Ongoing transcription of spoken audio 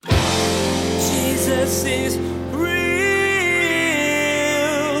Jesus is real.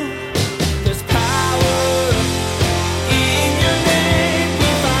 There's power in your name. We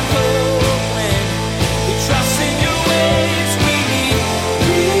find hope when we trust in your ways. We need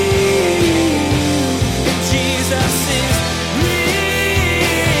real. And Jesus is real.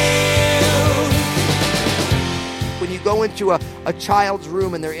 When you go into a child's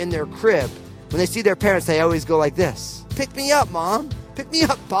room and they're in their crib, when they see their parents, they always go like this: pick me up, Mom. Pick me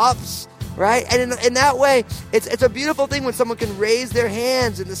up, Pops. Right? And in that way, it's a beautiful thing when someone can raise their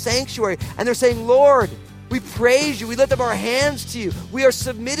hands in the sanctuary and they're saying, Lord, we praise you. We lift up our hands to you. We are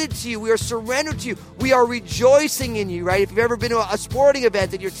submitted to you. We are surrendered to you. We are rejoicing in you, right? If you've ever been to a sporting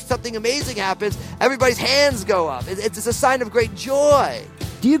event and something amazing happens, everybody's hands go up. It's a sign of great joy.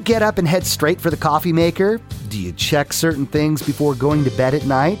 Do you get up and head straight for the coffee maker? Do you check certain things before going to bed at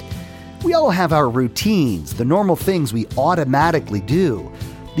night? We all have our routines, the normal things we automatically do.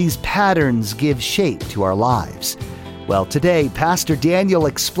 These patterns give shape to our lives. Well, today, Pastor Daniel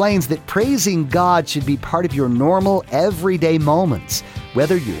explains that praising God should be part of your normal, everyday moments.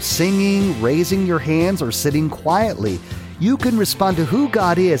 Whether you're singing, raising your hands, or sitting quietly, you can respond to who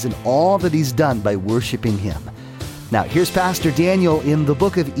God is and all that He's done by worshiping Him. Now, here's Pastor Daniel in the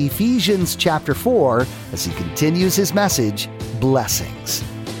book of Ephesians chapter 4 as he continues his message, Blessings.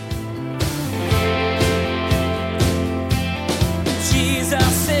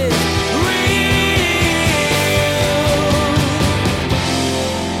 Jesus is real.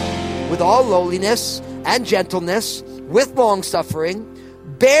 With all lowliness and gentleness, with long-suffering,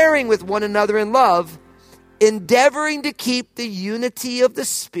 bearing with one another in love, endeavoring to keep the unity of the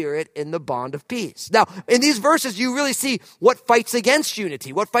Spirit in the bond of peace. Now, in these verses, you really see what fights against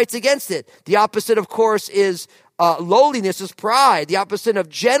unity, what fights against it. The opposite, of course, is lowliness, is pride. The opposite of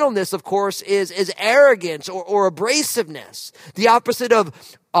gentleness, of course, is arrogance or abrasiveness. The opposite of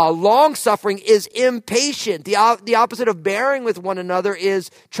long-suffering is impatient. The opposite of bearing with one another is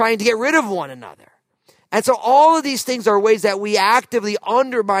trying to get rid of one another. And so all of these things are ways that we actively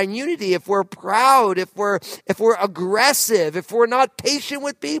undermine unity. If we're proud, if we're aggressive, if we're not patient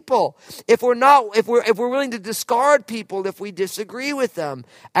with people, if we're willing to discard people if we disagree with them.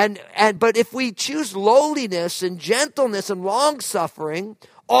 But if we choose lowliness and gentleness and long-suffering,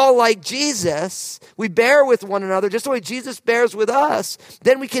 all like Jesus, we bear with one another just the way Jesus bears with us,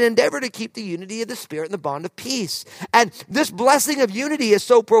 then we can endeavor to keep the unity of the Spirit and the bond of peace. And this blessing of unity is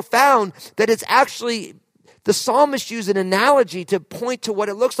so profound that it's actually, the psalmist used an analogy to point to what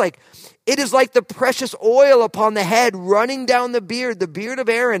it looks like. It is like the precious oil upon the head running down the beard of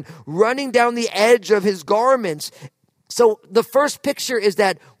Aaron, running down the edge of his garments. So the first picture is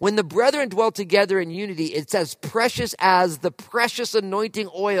that when the brethren dwell together in unity, it says precious as the precious anointing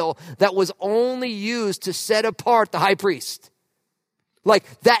oil that was only used to set apart the high priest. Like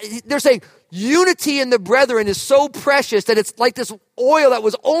that, they're saying unity in the brethren is so precious that it's like this oil that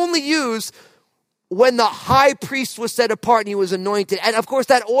was only used when the high priest was set apart and he was anointed. And of course,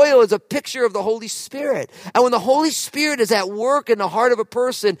 that oil is a picture of the Holy Spirit. And when the Holy Spirit is at work in the heart of a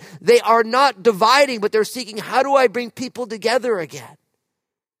person, they are not dividing, but they're seeking, how do I bring people together again?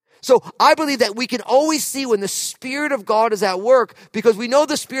 So I believe that we can always see when the Spirit of God is at work, because we know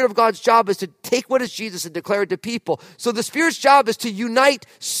the Spirit of God's job is to take what is Jesus and declare it to people. So the Spirit's job is to unite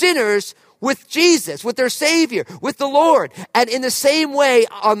sinners with Jesus, with their Savior, with the Lord. And in the same way,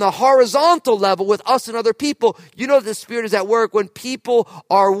 on the horizontal level with us and other people, you know that the Spirit is at work when people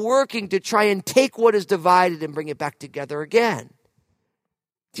are working to try and take what is divided and bring it back together again.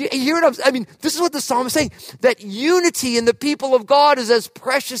 Do you hear what I mean, this is what the psalmist is saying, that unity in the people of God is as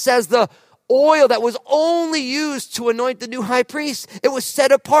precious as the oil that was only used to anoint the new high priest. It was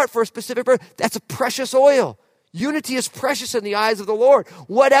set apart for a specific purpose. That's a precious oil. Unity is precious in the eyes of the Lord.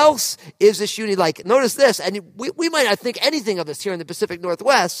 What else is this unity like? Notice this, and we might not think anything of this here in the Pacific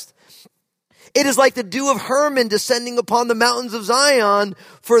Northwest. It is like the dew of Hermon descending upon the mountains of Zion,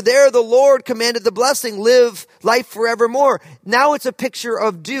 for there the Lord commanded the blessing, live life forevermore. Now it's a picture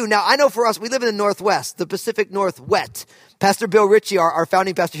of dew. Now I know for us, we live in the Northwest, the Pacific Northwest. Pastor Bill Ritchie, our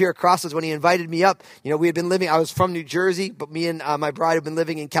founding pastor here at Crossroads, when he invited me up, we had been living, I was from New Jersey, but me and my bride had been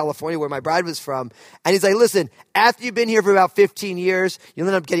living in California, where my bride was from. And he's like, listen, after you've been here for about 15 years, you'll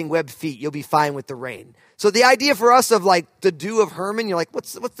end up getting webbed feet. You'll be fine with the rain. So the idea for us of like the dew of Hermon, you're like,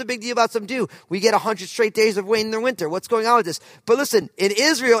 what's the big deal about some dew? We get 100 straight days of rain in the winter. What's going on with this? But listen, in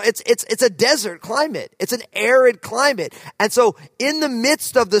Israel, it's a desert climate. It's an arid climate. And so in the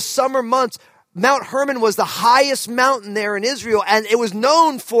midst of the summer months, Mount Hermon was the highest mountain there in Israel, and it was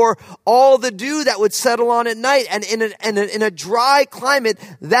known for all the dew that would settle on at night. And in a dry climate,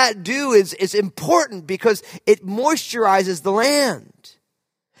 that dew is important because it moisturizes the land.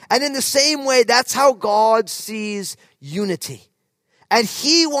 And in the same way, that's how God sees unity. And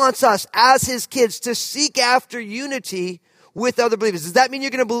he wants us as his kids to seek after unity with other believers. Does that mean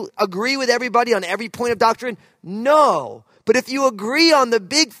you're going to agree with everybody on every point of doctrine? No. But if you agree on the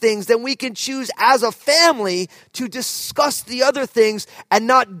big things, then we can choose as a family to discuss the other things and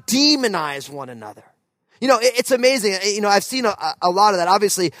not demonize one another. You know, it's amazing. You know, I've seen a lot of that.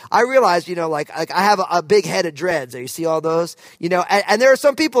 Obviously, I realize, you know, like I have a big head of dreads. You see all those? You know, and there are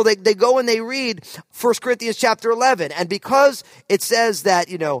some people, they go and they read 1 Corinthians chapter 11. And because it says that,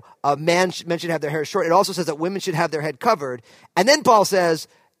 you know, men should have their hair short, it also says that women should have their head covered. And then Paul says,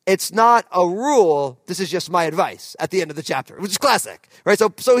 it's not a rule. This is just my advice at the end of the chapter, which is classic, right?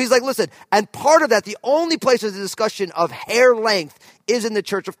 So he's like, listen, and part of that, the only place there's a discussion of hair length is in the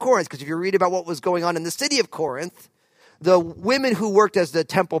church of Corinth. Because if you read about what was going on in the city of Corinth, the women who worked as the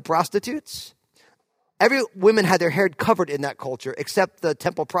temple prostitutes, every woman had their hair covered in that culture, except the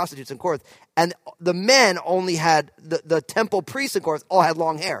temple prostitutes in Corinth. And the men only had, the temple priests in Corinth all had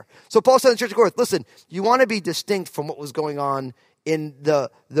long hair. So Paul said in the church of Corinth, listen, you want to be distinct from what was going on in the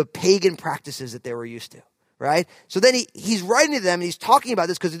pagan practices that they were used to, right? So then he's writing to them and he's talking about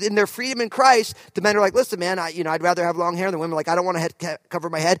this because in their freedom in Christ, the men are like, listen, man, I'd rather have long hair than women. Like, I don't want to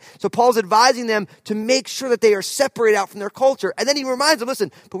cover my head. So Paul's advising them to make sure that they are separated out from their culture. And then he reminds them,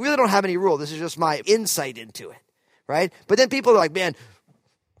 listen, but we really don't have any rule. This is just my insight into it, right? But then people are like, man,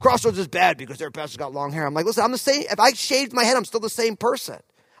 Crossroads is bad because their pastor's got long hair. I'm like, listen, I'm the same. If I shaved my head, I'm still the same person.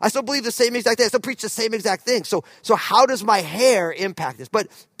 I still believe the same exact thing. I still preach the same exact thing. So how does my hair impact this? But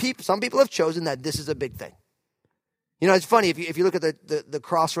some people have chosen that this is a big thing. You know, it's funny, if you look at the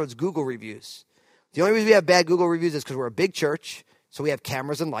Crossroads Google reviews, the only reason we have bad Google reviews is because we're a big church, so we have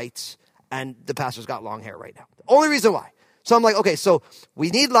cameras and lights, and the pastor's got long hair right now. The only reason why. So I'm like, okay, so we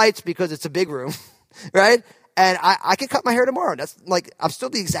need lights because it's a big room, right? And I can cut my hair tomorrow. That's like, I'm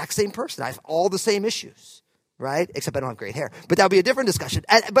still the exact same person. I have all the same issues. Right? Except I don't have great hair. But that'll be a different discussion.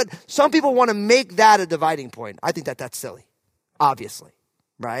 But some people want to make that a dividing point. I think that's silly, obviously.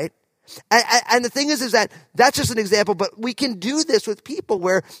 Right? And the thing is that that's just an example, but we can do this with people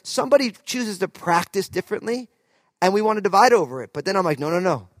where somebody chooses to practice differently and we want to divide over it. But then I'm like,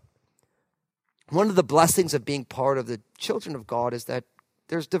 no. One of the blessings of being part of the children of God is that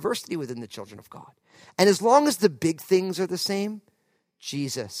there's diversity within the children of God. And as long as the big things are the same,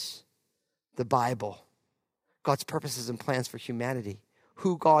 Jesus, the Bible, God's purposes and plans for humanity,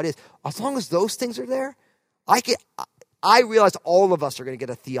 who God is. As long as those things are there, I realize all of us are going to get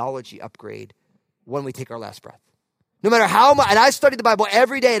a theology upgrade when we take our last breath. No matter how much, and I study the Bible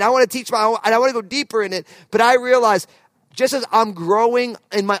every day, and I want to teach and I want to go deeper in it, but I realize just as I'm growing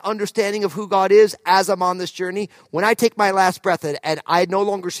in my understanding of who God is as I'm on this journey, when I take my last breath and I no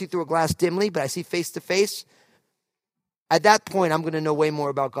longer see through a glass dimly, but I see face to face, at that point, I'm going to know way more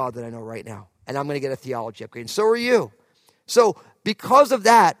about God than I know right now. And I'm going to get a theology upgrade. And so are you. So because of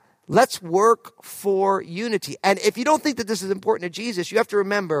that, let's work for unity. And if you don't think that this is important to Jesus, you have to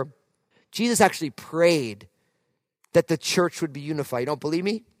remember, Jesus actually prayed that the church would be unified. You don't believe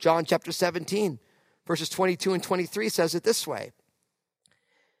me? John chapter 17, verses 22 and 23 says it this way.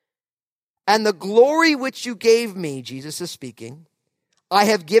 And the glory which you gave me, Jesus is speaking, I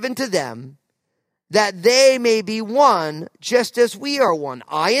have given to them, that they may be one, just as we are one,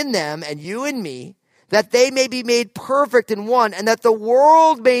 I and them, and you and me, that they may be made perfect in one, and that the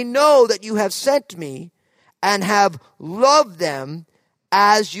world may know that you have sent me, and have loved them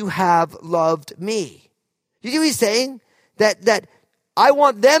as you have loved me. You see what he's saying? That I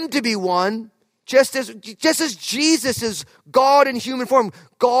want them to be one, just as Jesus is God in human form,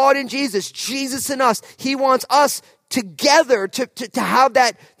 God in Jesus, Jesus in us. He wants us together to have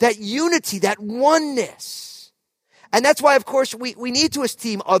that unity, that oneness. And that's why, of course, we need to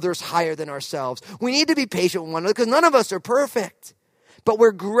esteem others higher than ourselves. We need to be patient with one another because none of us are perfect. But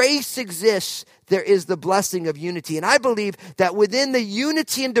where grace exists, there is the blessing of unity. And I believe that within the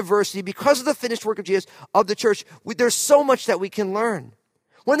unity and diversity, because of the finished work of Jesus, of the church, there's so much that we can learn.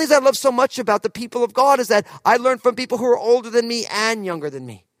 One of the things I love so much about the people of God is that I learn from people who are older than me and younger than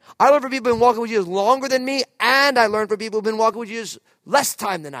me. I learn from people who've been walking with Jesus longer than me, and I learn from people who've been walking with Jesus less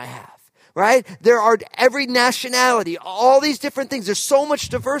time than I have, right? There are every nationality, all these different things. There's so much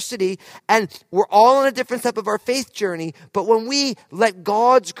diversity, and we're all on a different step of our faith journey. But when we let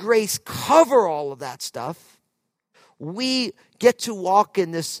God's grace cover all of that stuff, we get to walk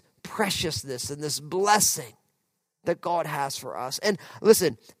in this preciousness and this blessing that God has for us. And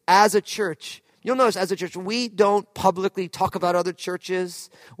listen, as a church, You'll notice as a church, we don't publicly talk about other churches.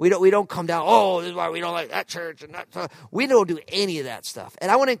 We don't come down, oh, this is why we don't like that church and that. We don't do any of that stuff. And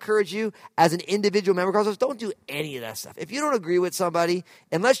I want to encourage you as an individual member of Crossroads, don't do any of that stuff. If you don't agree with somebody,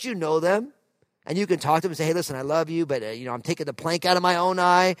 unless you know them, and you can talk to them and say, hey, listen, I love you, but I'm taking the plank out of my own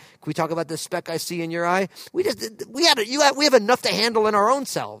eye. Can we talk about the speck I see in your eye? We have enough to handle in our own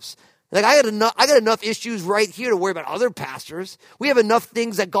selves. Like I got enough issues right here to worry about other pastors. We have enough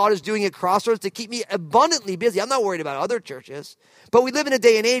things that God is doing at Crossroads to keep me abundantly busy. I'm not worried about other churches. But we live in a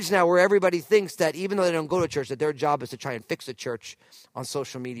day and age now where everybody thinks that even though they don't go to church, that their job is to try and fix a church on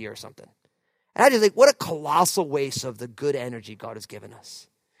social media or something. And I just think, what a colossal waste of the good energy God has given us.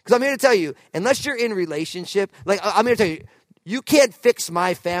 Because I'm here to tell you, unless you're in relationship, I'm here to tell you, you can't fix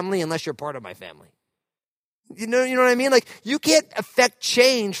my family unless you're part of my family. You know what I mean? Like, you can't affect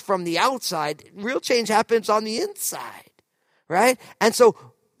change from the outside. Real change happens on the inside, right? And so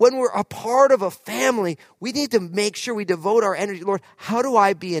when we're a part of a family, we need to make sure we devote our energy. Lord, how do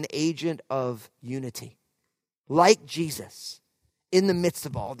I be an agent of unity? Like Jesus. In the midst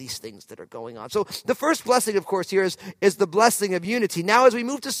of all these things that are going on. So the first blessing, of course, here is the blessing of unity. Now, as we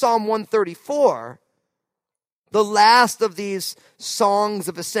move to Psalm 134, the last of these songs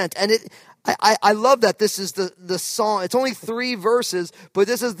of ascent, and I love that this is the song. It's only 3 verses, but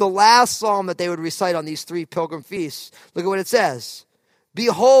this is the last psalm that they would recite on these 3 pilgrim feasts. Look at what it says.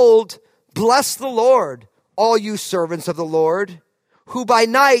 Behold, bless the Lord, all you servants of the Lord, who by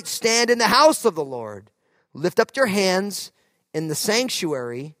night stand in the house of the Lord. Lift up your hands in the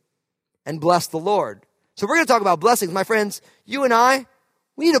sanctuary and bless the Lord. So we're going to talk about blessings. My friends, you and I,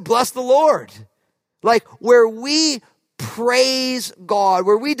 we need to bless the Lord. Like where we praise God,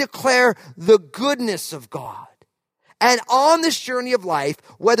 where we declare the goodness of God. And on this journey of life,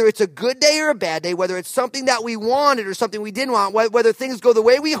 whether it's a good day or a bad day, whether it's something that we wanted or something we didn't want, whether things go the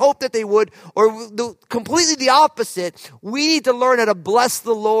way we hoped that they would or completely the opposite, we need to learn how to bless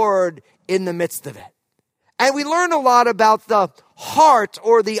the Lord in the midst of it. And we learn a lot about the heart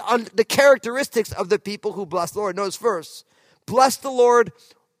or the characteristics of the people who bless the Lord. Notice first, bless the Lord,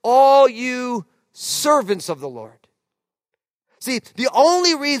 all you servants of the Lord. See, the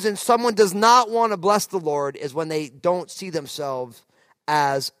only reason someone does not want to bless the Lord is when they don't see themselves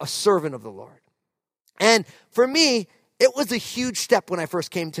as a servant of the Lord. And for me, it was a huge step when I first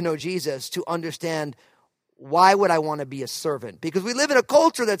came to know Jesus to understand why would I want to be a servant? Because we live in a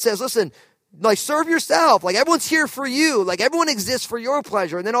culture that says, listen, like serve yourself. Like everyone's here for you. Like everyone exists for your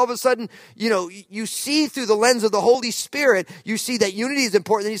pleasure. And then all of a sudden, you see through the lens of the Holy Spirit, you see that unity is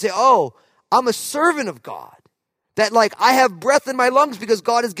important. And you say, oh, I'm a servant of God. That like I have breath in my lungs because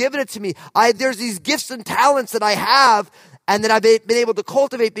God has given it to me. There's these gifts and talents that I have and that I've been able to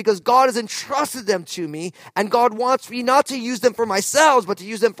cultivate because God has entrusted them to me. And God wants me not to use them for myself, but to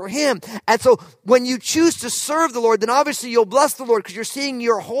use them for Him. And so when you choose to serve the Lord, then obviously you'll bless the Lord because you're seeing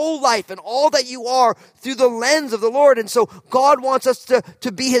your whole life and all that you are through the lens of the Lord. And so God wants us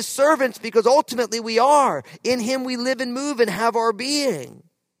to be His servants because ultimately we are. In Him we live and move and have our being.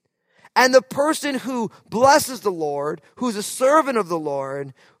 And the person who blesses the Lord, who's a servant of the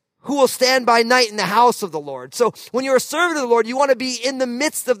Lord, who will stand by night in the house of the Lord. So when you're a servant of the Lord, you want to be in the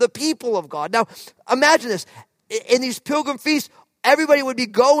midst of the people of God. Now, imagine this. In these pilgrim feasts, everybody would be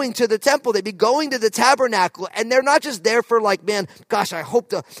going to the temple. They'd be going to the tabernacle. And they're not just there for like, man, gosh, I hope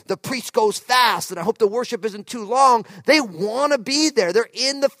the priest goes fast and I hope the worship isn't too long. They want to be there. They're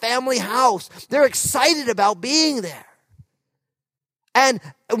in the family house. They're excited about being there. And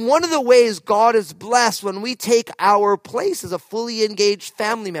one of the ways God is blessed when we take our place as a fully engaged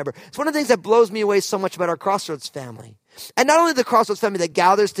family member. It's one of the things that blows me away so much about our Crossroads family. And not only the Crossroads family that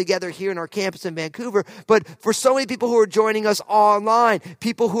gathers together here in our campus in Vancouver, but for so many people who are joining us online,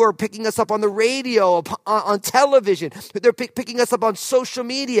 people who are picking us up on the radio, on television, they're picking us up on social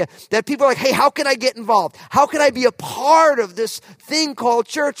media, that people are like, hey, how can I get involved? How can I be a part of this thing called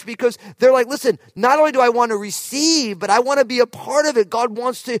church? Because they're like, listen, not only do I want to receive, but I want to be a part of it. God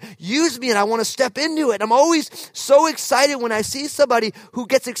wants to use me and I want to step into it. I'm always so excited when I see somebody who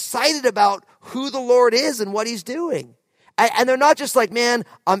gets excited about who the Lord is and what He's doing. And they're not just like, man,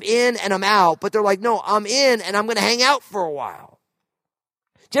 I'm in and I'm out, but they're like, no, I'm in and I'm going to hang out for a while.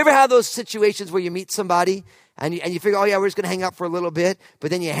 Do you ever have those situations where you meet somebody and you figure, oh yeah, we're just going to hang out for a little bit, but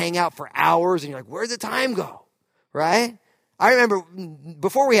then you hang out for hours and you're like, where'd the time go? Right? I remember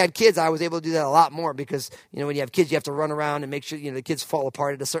before we had kids, I was able to do that a lot more because, when you have kids, you have to run around and make sure, the kids fall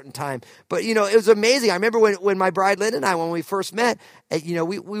apart at a certain time. But, it was amazing. I remember when my bride, Lynn, and I, when we first met,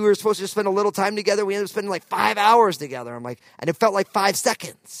 we were supposed to spend a little time together. We ended up spending like 5 hours together. And it felt like 5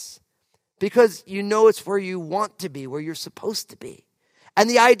 seconds because it's where you want to be, where you're supposed to be. And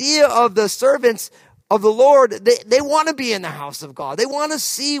the idea of the servants of the Lord, they want to be in the house of God. They want to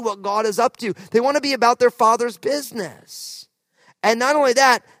see what God is up to. They want to be about their Father's business. And not only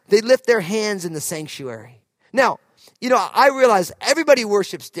that, they lift their hands in the sanctuary. Now, I realize everybody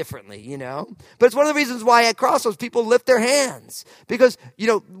worships differently, but it's one of the reasons why at Crossroads people lift their hands. Because,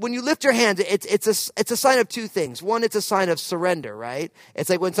 when you lift your hands, it's a sign of two things. One, it's a sign of surrender, right? It's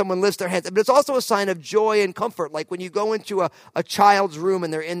like when someone lifts their hands, but it's also a sign of joy and comfort. Like when you go into a child's room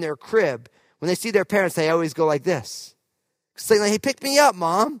and they're in their crib, when they see their parents, they always go like this. Saying like, hey, pick me up,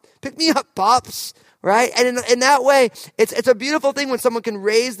 Mom. Pick me up, Pops. Right? And in that way, it's a beautiful thing when someone can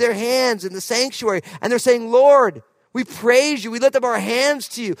raise their hands in the sanctuary and they're saying, Lord, we praise you. We lift up our hands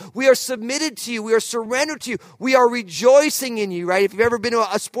to you. We are submitted to you. We are surrendered to you. We are rejoicing in you, right? If you've ever been to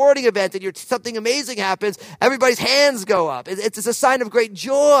a sporting event and something amazing happens, everybody's hands go up. It's a sign of great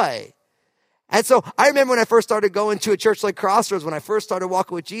joy. And so I remember when I first started going to a church like Crossroads, when I first started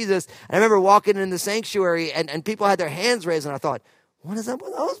walking with Jesus, and I remember walking in the sanctuary and people had their hands raised and I thought, what is up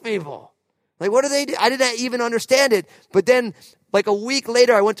with those people? Like, what do they do? I didn't even understand it. But then, like a week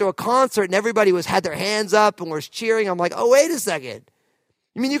later, I went to a concert and everybody had their hands up and was cheering. I'm like, oh, wait a second.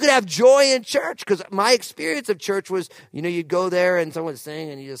 You mean you could have joy in church? Because my experience of church was, you'd go there and someone would sing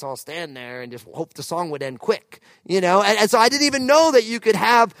and you just all stand there and just hope the song would end quick, And so I didn't even know that you could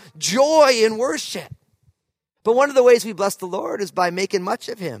have joy in worship. But one of the ways we bless the Lord is by making much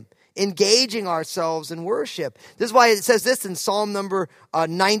of him, engaging ourselves in worship. This is why it says this in Psalm number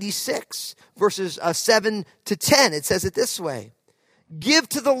 96, verses 7 to 10. It says it this way. Give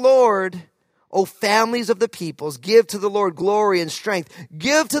to the Lord, O families of the peoples, give to the Lord glory and strength.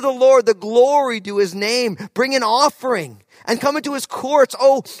 Give to the Lord the glory due his name. Bring an offering and come into his courts.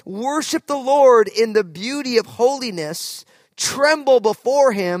 Oh, worship the Lord in the beauty of holiness. Tremble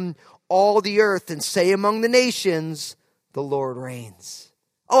before him, all the earth, and say among the nations, the Lord reigns.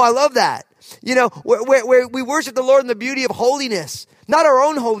 Oh, I love that. Where we worship the Lord in the beauty of holiness, not our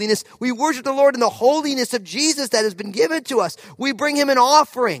own holiness. We worship the Lord in the holiness of Jesus that has been given to us. We bring him an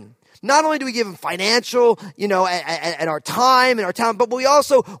offering. Not only do we give him financial, and our time and our talent, but we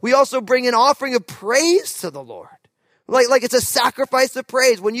also bring an offering of praise to the Lord. Like it's a sacrifice of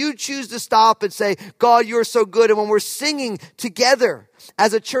praise. When you choose to stop and say, God, you're so good. And when we're singing together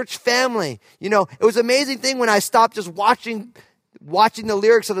as a church family, it was an amazing thing when I stopped just watching the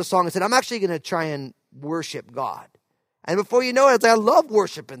lyrics of the song and said, I'm actually going to try and worship God. And before you know it, it's like, I love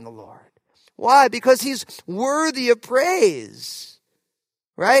worshiping the Lord. Why? Because he's worthy of praise.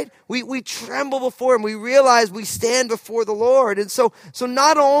 Right? We tremble before him. We realize we stand before the Lord. And so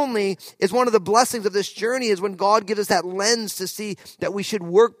not only is one of the blessings of this journey is when God gives us that lens to see that we should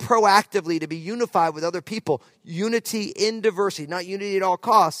work proactively to be unified with other people. Unity in diversity, not unity at all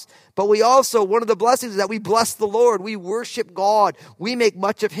costs. But we also, one of the blessings is that we bless the Lord. We worship God. We make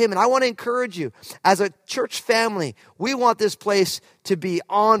much of him. And I want to encourage you, as a church family, we want this place to be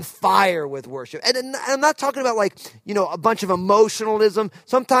on fire with worship. And I'm not talking about a bunch of emotionalism.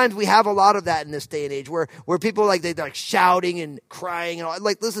 Sometimes we have a lot of that in this day and age where people they're like shouting and crying and all.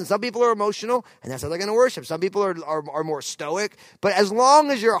 Listen, some people are emotional and that's how they're going to worship. Some people are more stoic. But as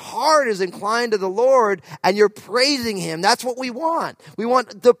long as your heart is inclined to the Lord and you're praising him, that's what we want. We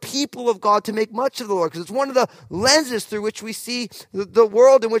want the people of God to make much of the Lord because it's one of the lenses through which we see the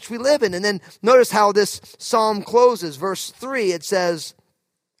world in which we live in. And then notice how this psalm closes. Verse 3, it says,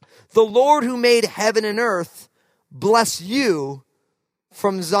 the Lord who made heaven and earth bless you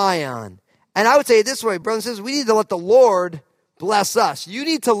from Zion. And I would say it this way, brothers and sisters, we need to let the Lord bless us. You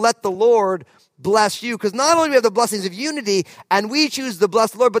need to let the Lord bless you because not only do we have the blessings of unity and we choose to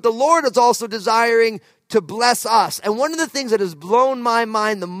bless the Lord, but the Lord is also desiring to bless us. And one of the things that has blown my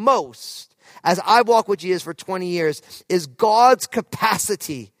mind the most as I've walked with Jesus for 20 years is God's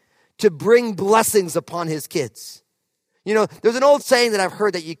capacity to bring blessings upon his kids. There's an old saying that I've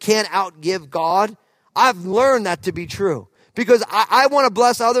heard that you can't outgive God. I've learned that to be true because I want to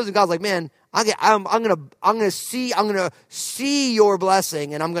bless others and God's like, man, I'm going to see your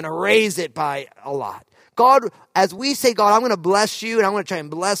blessing and I'm going to raise it by a lot. God, as we say, God, I'm going to bless you and I'm going to try and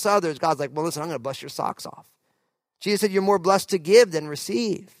bless others. God's like, well, listen, I'm going to bless your socks off. Jesus said, you're more blessed to give than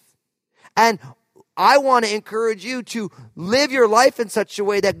receive. And I want to encourage you to live your life in such a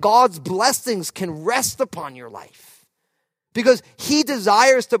way that God's blessings can rest upon your life. Because he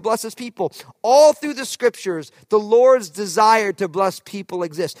desires to bless his people. All through the scriptures, the Lord's desire to bless people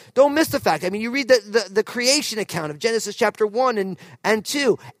exists. Don't miss the fact. I mean, you read the creation account of Genesis chapter 1 and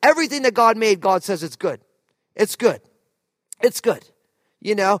 2. Everything that God made, God says it's good. It's good. It's good.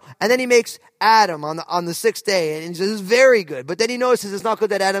 And then he makes Adam on the sixth day and he says it's very good. But then he notices it's not good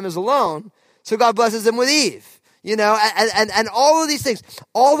that Adam is alone. So God blesses him with Eve. and all of these things,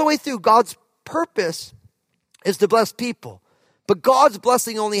 all the way through, God's purpose is to bless people. But God's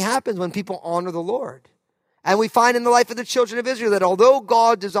blessing only happens when people honor the Lord. And we find in the life of the children of Israel that although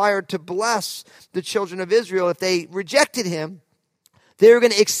God desired to bless the children of Israel, if they rejected him, they were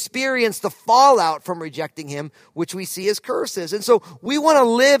going to experience the fallout from rejecting him, which we see as curses. And so we want to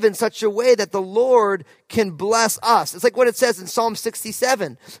live in such a way that the Lord can bless us. It's like what it says in Psalm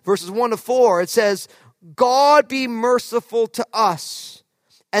 67, verses 1-4. It says, God be merciful to us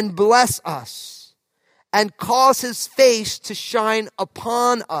and bless us and cause his face to shine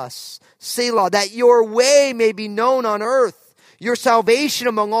upon us. Selah, that your way may be known on earth, your salvation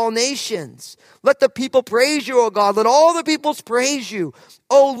among all nations. Let the people praise you, O God. Let all the peoples praise you.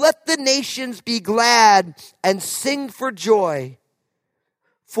 Oh, let the nations be glad and sing for joy.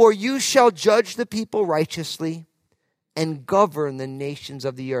 For you shall judge the people righteously and govern the nations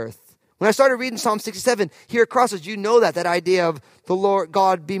of the earth. When I started reading Psalm 67, here across us, you know that idea of the Lord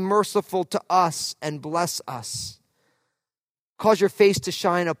God be merciful to us and bless us. Cause your face to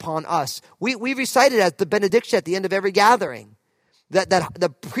shine upon us. We recite it as the benediction at the end of every gathering. That the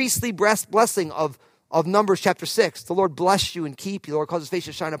priestly blessing of Numbers chapter 6. The Lord bless you and keep you. The Lord cause his face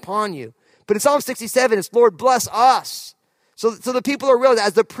to shine upon you. But in Psalm 67, it's Lord bless us. So the people are realizing,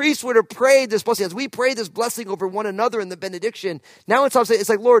 as the priests would have prayed this blessing, as we pray this blessing over one another in the benediction, now in Psalm 67, it's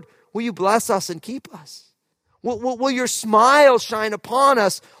like, Lord, will you bless us and keep us? Will your smile shine upon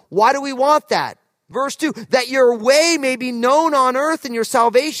us? Why do we want that? Verse 2, that your way may be known on earth and your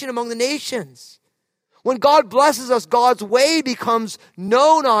salvation among the nations. When God blesses us, God's way becomes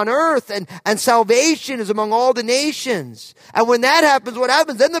known on earth and salvation is among all the nations. And when that happens, what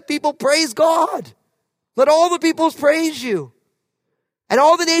happens? Then the people praise God. Let all the peoples praise you. And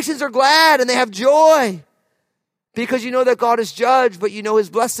all the nations are glad and they have joy because you know that God is judge, but you know his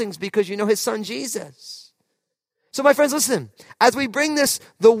blessings because you know his son Jesus. So my friends, listen, as we bring this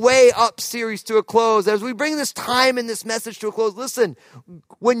The Way Up series to a close, as we bring this time and this message to a close, listen,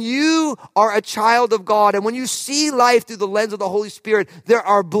 when you are a child of God and when you see life through the lens of the Holy Spirit, there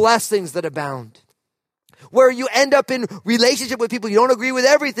are blessings that abound. Where you end up in relationship with people, you don't agree with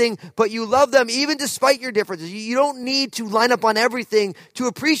everything, but you love them even despite your differences. You don't need to line up on everything to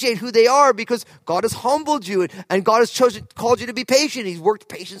appreciate who they are because God has humbled you and God has called you to be patient. He's worked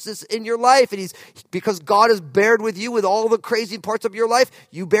patience in your life, and because God has bared with you with all the crazy parts of your life,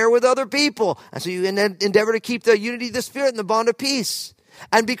 you bear with other people. And so you endeavor to keep the unity of the Spirit and the bond of peace.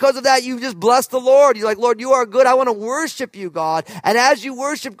 And because of that, you just bless the Lord. You're like, Lord, you are good. I want to worship you, God. And as you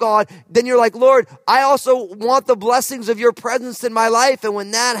worship God, then you're like, Lord, I also want the blessings of your presence in my life. And when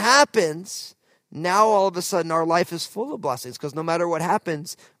that happens, now all of a sudden our life is full of blessings because no matter what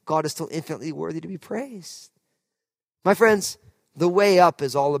happens, God is still infinitely worthy to be praised. My friends, the way up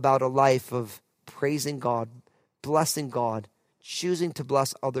is all about a life of praising God, blessing God, choosing to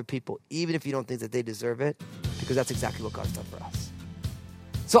bless other people, even if you don't think that they deserve it, because that's exactly what God's done for us.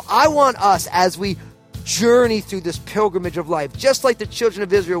 So I want us, as we journey through this pilgrimage of life, just like the children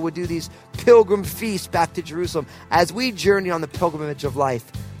of Israel would do these pilgrim feasts back to Jerusalem, as we journey on the pilgrimage of life,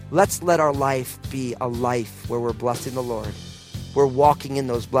 let's let our life be a life where we're blessing the Lord. We're walking in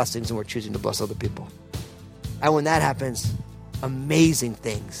those blessings and we're choosing to bless other people. And when that happens, amazing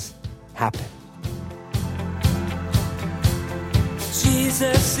things happen.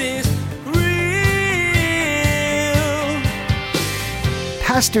 Jesus is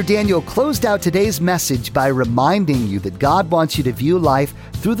Pastor Daniel closed out today's message by reminding you that God wants you to view life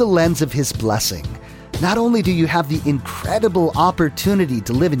through the lens of his blessing. Not only do you have the incredible opportunity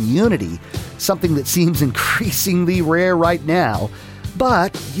to live in unity, something that seems increasingly rare right now,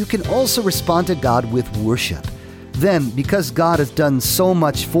 but you can also respond to God with worship. Then, because God has done so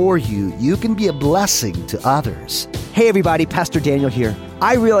much for you, you can be a blessing to others. Hey everybody, Pastor Daniel here.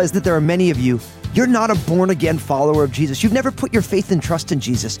 I realize that there are many of you, you're not a born-again follower of Jesus. You've never put your faith and trust in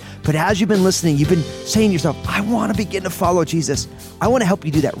Jesus. But as you've been listening, you've been saying to yourself, I want to begin to follow Jesus. I want to help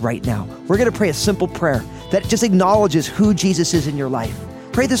you do that right now. We're going to pray a simple prayer that just acknowledges who Jesus is in your life.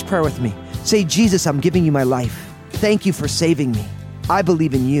 Pray this prayer with me. Say, Jesus, I'm giving you my life. Thank you for saving me. I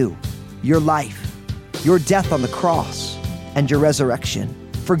believe in you, your life, your death on the cross, and your resurrection.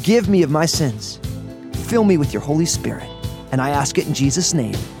 Forgive me of my sins. Fill me with your Holy Spirit. And I ask it in Jesus'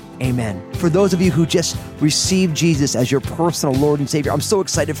 name. Amen. For those of you who just received Jesus as your personal Lord and Savior, I'm so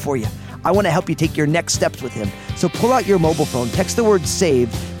excited for you. I want to help you take your next steps with him. So pull out your mobile phone, text the word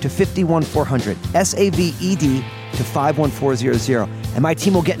SAVED to 51400, SAVED to 51400, and my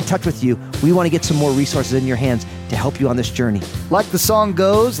team will get in touch with you. We want to get some more resources in your hands to help you on this journey. Like the song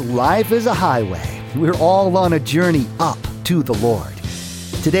goes, life is a highway. We're all on a journey up to the Lord.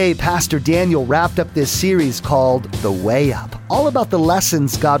 Today, Pastor Daniel wrapped up this series called The Way Up, all about the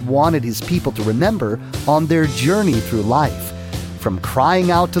lessons God wanted his people to remember on their journey through life. From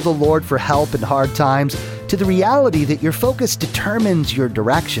crying out to the Lord for help in hard times to the reality that your focus determines your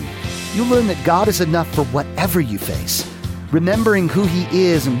direction, you'll learn that God is enough for whatever you face. Remembering who He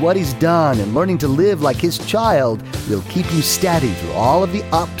is and what He's done and learning to live like His child will keep you steady through all of the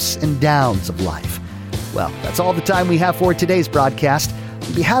ups and downs of life. Well, that's all the time we have for today's broadcast.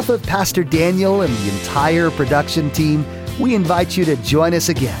 On behalf of Pastor Daniel and the entire production team, we invite you to join us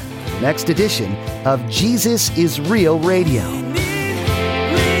again for the next edition of Jesus is Real Radio.